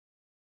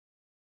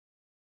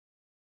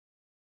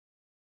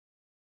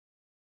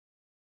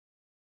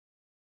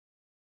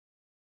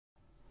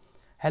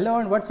Hello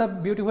and what's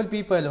up beautiful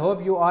people,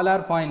 hope you all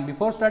are fine.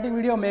 Before starting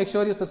video, make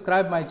sure you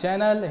subscribe my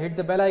channel, hit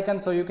the bell icon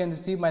so you can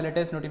receive my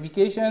latest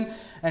notification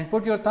and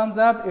put your thumbs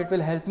up, it will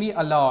help me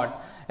a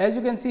lot. As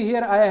you can see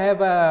here, I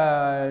have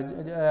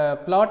a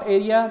plot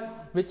area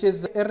which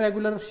is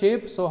irregular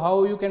shape. So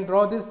how you can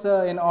draw this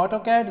in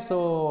AutoCAD?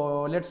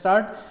 So let's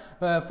start.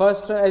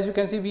 First, as you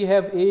can see, we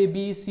have A,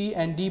 B, C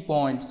and D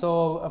point.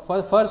 So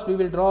first we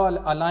will draw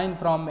a line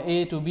from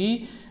A to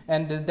B,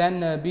 and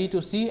then B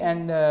to C,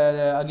 and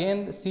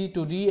again C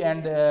to D,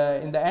 and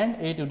in the end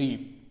A to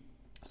D.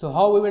 So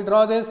how we will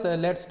draw this?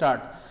 Let's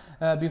start.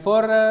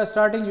 Before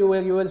starting, you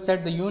will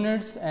set the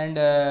units and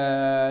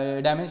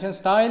dimension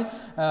style.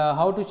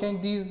 How to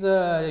change these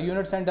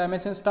units and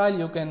dimension style,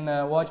 you can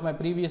watch my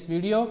previous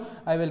video.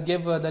 I will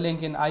give the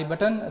link in I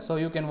button, so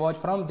you can watch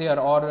from there,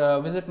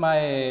 or visit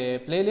my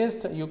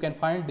playlist, you can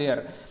find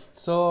there.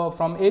 So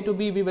from A to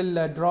B we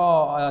will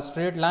draw a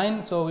straight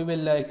line. So we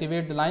will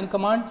activate the line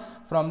command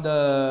from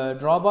the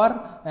draw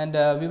bar, and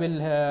we will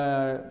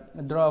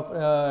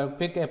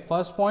pick a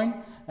first point,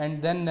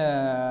 and then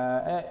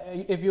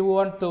if you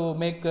want to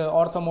make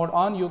ortho mode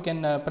on, you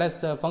can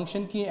press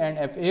function key and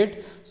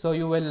F8, so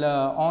you will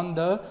on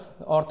the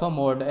ortho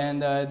mode,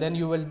 and then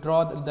you will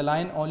draw the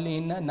line only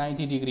in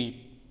 90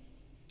 degree.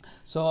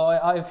 So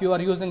if you are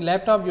using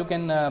laptop, you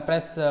can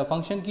press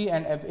function key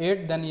and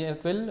F8, then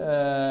it will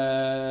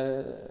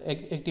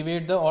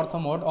activate the ortho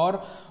mode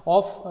or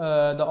off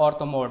the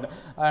ortho mode.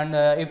 And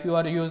if you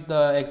are use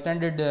the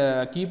extended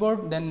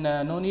keyboard, then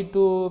no need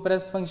to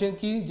press function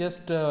key,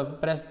 just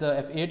press the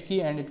F8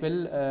 key and it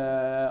will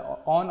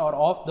on or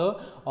off the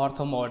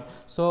ortho mode.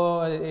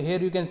 So here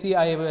you can see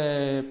I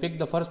picked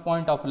the first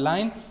point of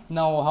line.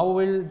 Now how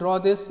we will draw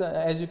this?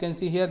 As you can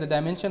see here, the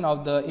dimension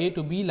of the A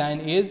to B line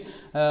is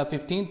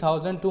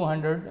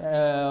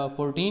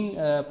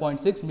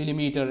 15,214.6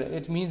 millimeter.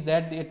 It means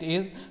that it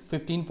is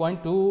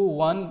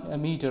 15.21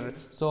 meter.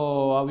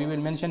 So we will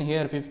mention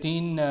here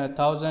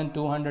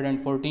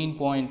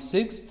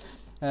 15,214.6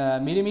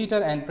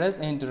 millimeter and press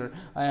enter,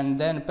 and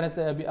then press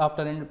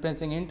after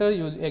pressing enter,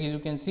 you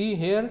can see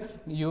here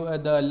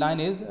the line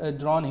is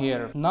drawn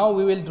here. Now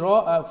we will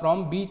draw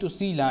from B to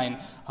C line.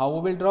 How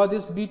we will draw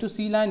this B to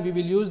C line? We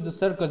will use the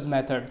circles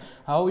method.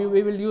 How we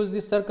will use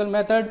this circle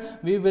method?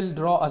 We will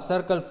draw a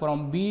circle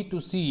from B to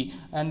C,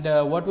 and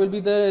what will be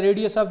the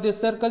radius of this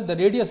circle? The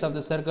radius of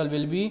the circle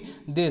will be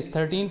this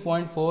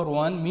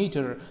 13.41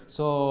 meter.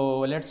 So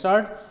let's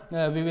start.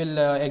 We will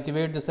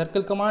activate the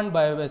circle command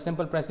by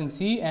simple pressing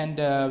C, and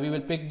we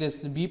will pick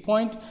this B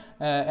point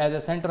as a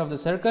center of the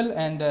circle,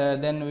 and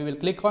then we will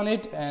click on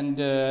it, and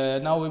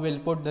now we will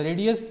put the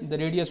radius. The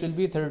radius will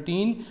be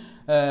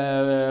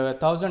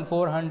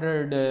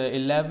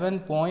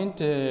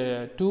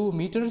 13,411.2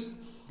 meters.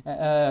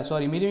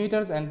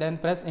 Millimeters, and then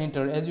press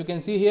enter. As you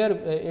can see here,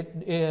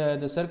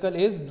 the circle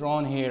is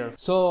drawn here.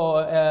 So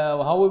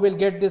how we will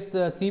get this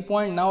C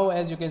point? Now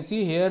as you can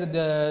see here,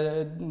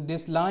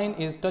 this line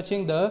is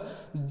touching the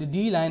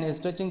D line is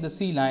touching the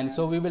C line,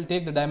 so we will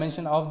take the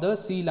dimension of the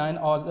C line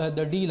or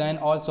the D line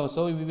also.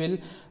 So we will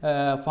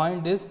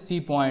find this C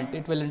point,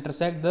 it will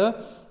intersect the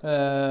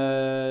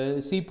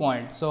C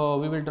point. So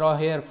we will draw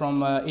here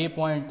from A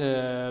point,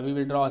 we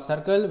will draw a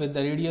circle with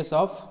the radius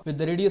of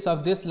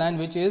this line,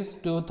 which is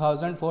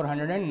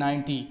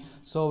 2490.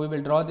 So we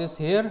will draw this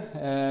here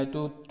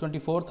to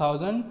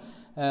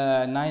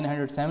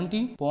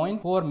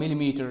 24,970.4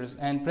 millimeters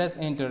and press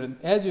enter.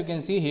 As you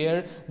can see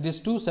here, these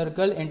two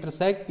circles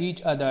intersect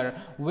each other.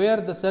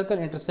 Where the circle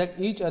intersect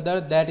each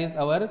other, that is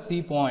our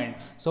C point.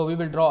 So we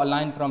will draw a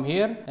line from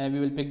here, and we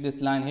will pick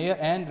this line here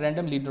and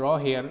randomly draw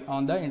here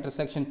on the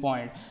intersection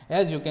point.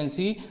 As you can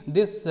see,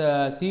 this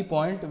C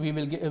point, we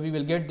will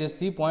get this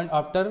C point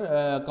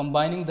after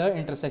combining the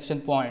intersection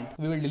point.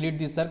 We will delete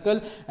this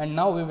circle, and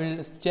now we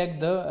will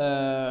check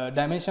the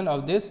dimension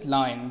of this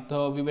line.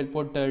 So we will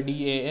put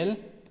DAL.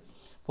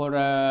 For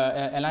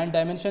align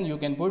dimension, you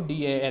can put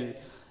DAL,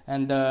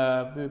 and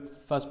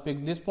first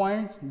pick this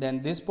point,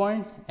 then this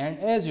point, and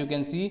as you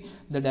can see,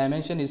 the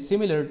dimension is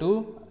similar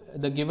to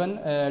the given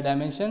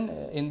dimension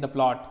in the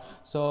plot.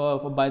 So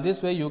by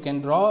this way you can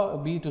draw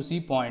B to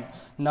C point.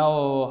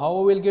 Now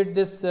how we will get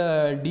this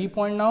D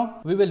point?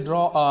 Now we will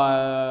draw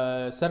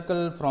a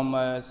circle from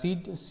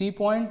C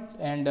point,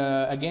 and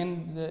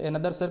again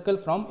another circle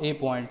from A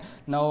point.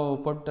 Now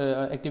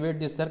activate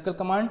this circle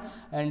command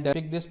and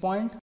pick this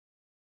point,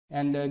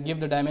 and give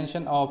the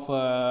dimension of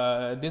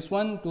this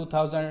one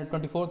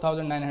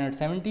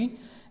 24,970.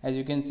 As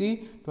you can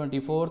see,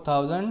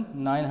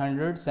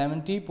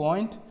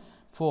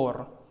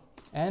 24,970.4,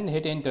 and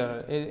hit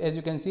enter. As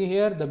you can see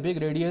here, the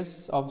big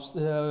radius of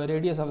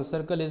the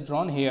circle is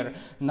drawn here.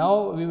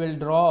 Now we will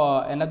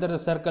draw another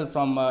circle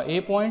from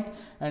A point,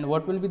 and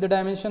what will be the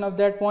dimension of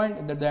that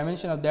point? The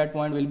dimension of that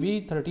point will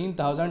be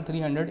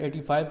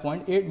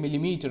 13,385.8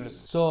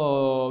 millimeters.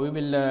 So we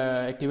will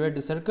activate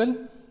the circle,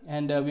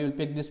 and we will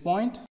pick this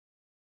point,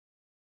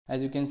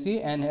 as you can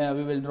see, and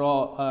we will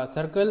draw a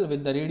circle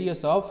with the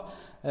radius of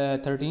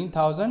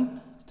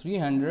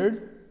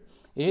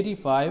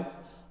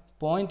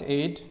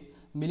 13,385.8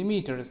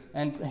 millimeters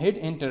and hit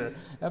enter.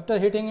 After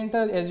hitting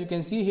enter, as you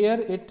can see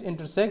here, it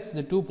intersects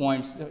the 2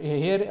 points.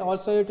 Here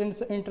also it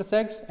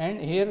intersects, and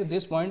here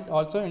this point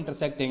also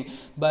intersecting.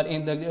 But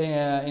in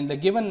the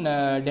given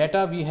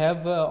data, we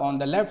have on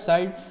the left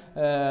side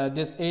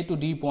this A to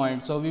D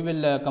point. So we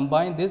will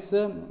combine this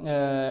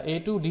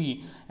A to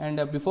D,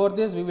 and before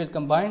this we will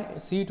combine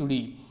C to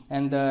D,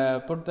 and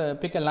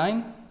pick a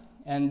line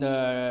and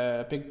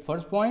pick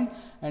first point,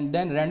 and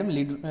then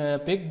randomly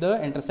pick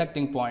the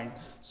intersecting point.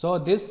 So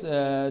this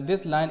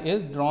line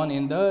is drawn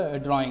in the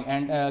drawing,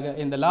 and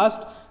in the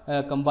last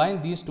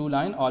combine these two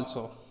lines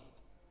also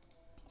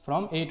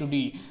from A to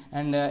D,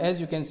 and as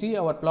you can see,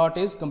 our plot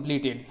is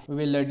completed. We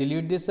will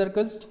delete these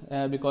circles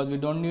because we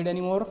don't need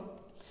any more.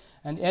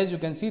 And as you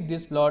can see,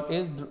 this plot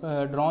is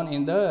drawn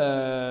in the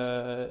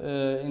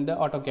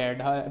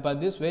AutoCAD.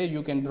 But this way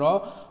you can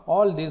draw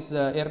all this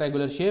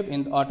irregular shape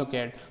in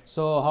AutoCAD.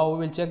 So how we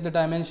will check the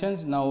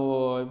dimensions?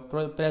 Now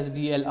press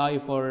DLI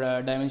for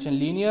dimension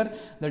linear.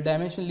 The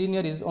dimension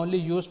linear is only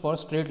used for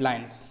straight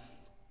lines,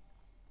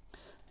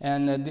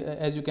 and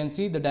as you can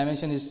see, the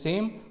dimension is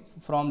same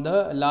from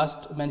the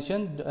last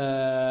mentioned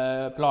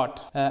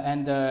plot,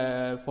 and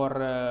for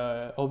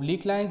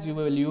oblique lines you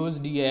will use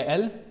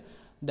DAL,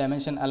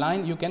 dimension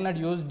align. You cannot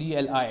use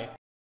DLI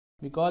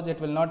because it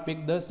will not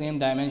pick the same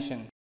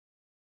dimension.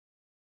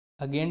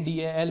 Again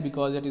DAL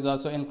because it is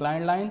also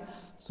inclined line,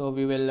 so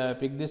we will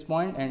pick this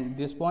point and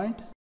this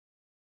point.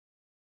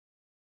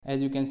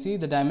 As you can see,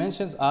 the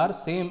dimensions are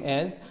same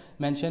as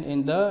mentioned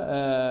in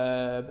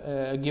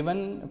the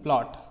given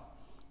plot.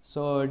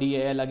 So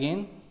DAL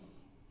again.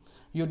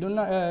 You did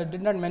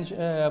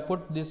not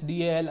put this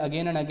DAL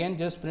again and again,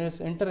 just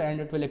press enter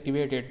and it will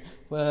activate it.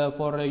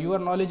 For your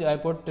knowledge, I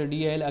put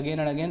DAL again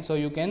and again so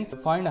you can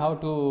find how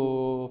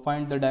to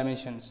find the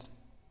dimensions.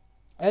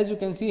 As you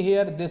can see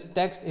here, this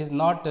text is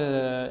not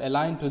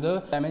aligned to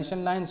the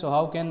dimension line. So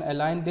how can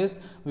align this?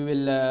 We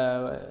will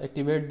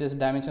activate this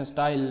dimension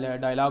style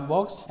dialog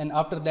box, and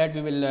after that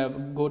we will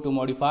go to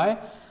modify.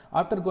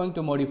 After going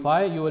to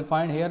modify, you will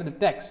find here the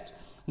text.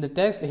 The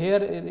text here,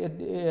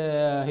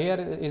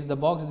 here is the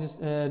box.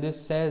 This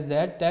says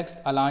that text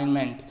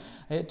alignment.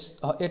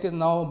 It is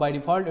now by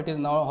default it is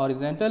now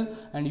horizontal,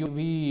 and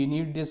we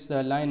need this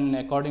line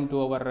according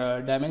to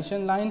our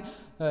dimension line,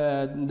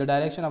 the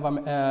direction of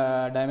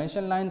a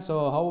dimension line.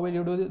 So how will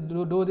you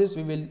do this?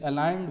 We will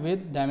align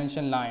with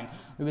dimension line.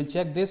 We will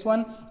check this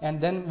one, and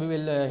then we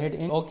will hit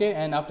in OK,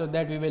 and after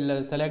that we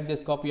will select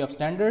this copy of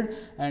standard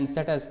and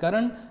set as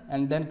current,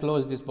 and then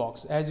close this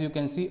box. As you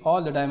can see,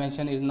 all the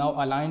dimension is now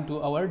aligned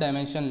to our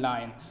dimension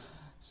line.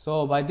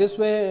 So by this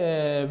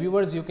way,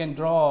 viewers, you can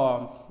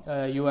draw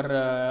your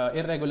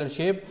irregular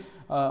shape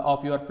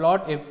of your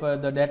plot if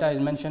the data is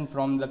mentioned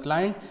from the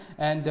client,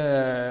 and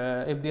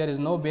if there is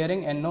no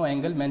bearing and no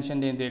angle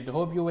mentioned in it.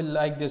 Hope you will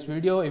like this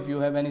video. If you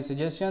have any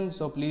suggestions,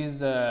 so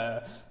please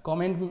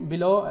comment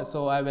below,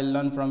 so I will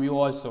learn from you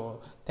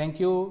also. Thank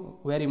you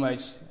very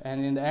much,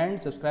 and in the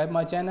end, subscribe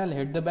my channel,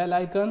 hit the bell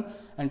icon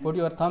and put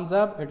your thumbs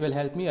up. It will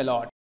help me a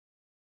lot.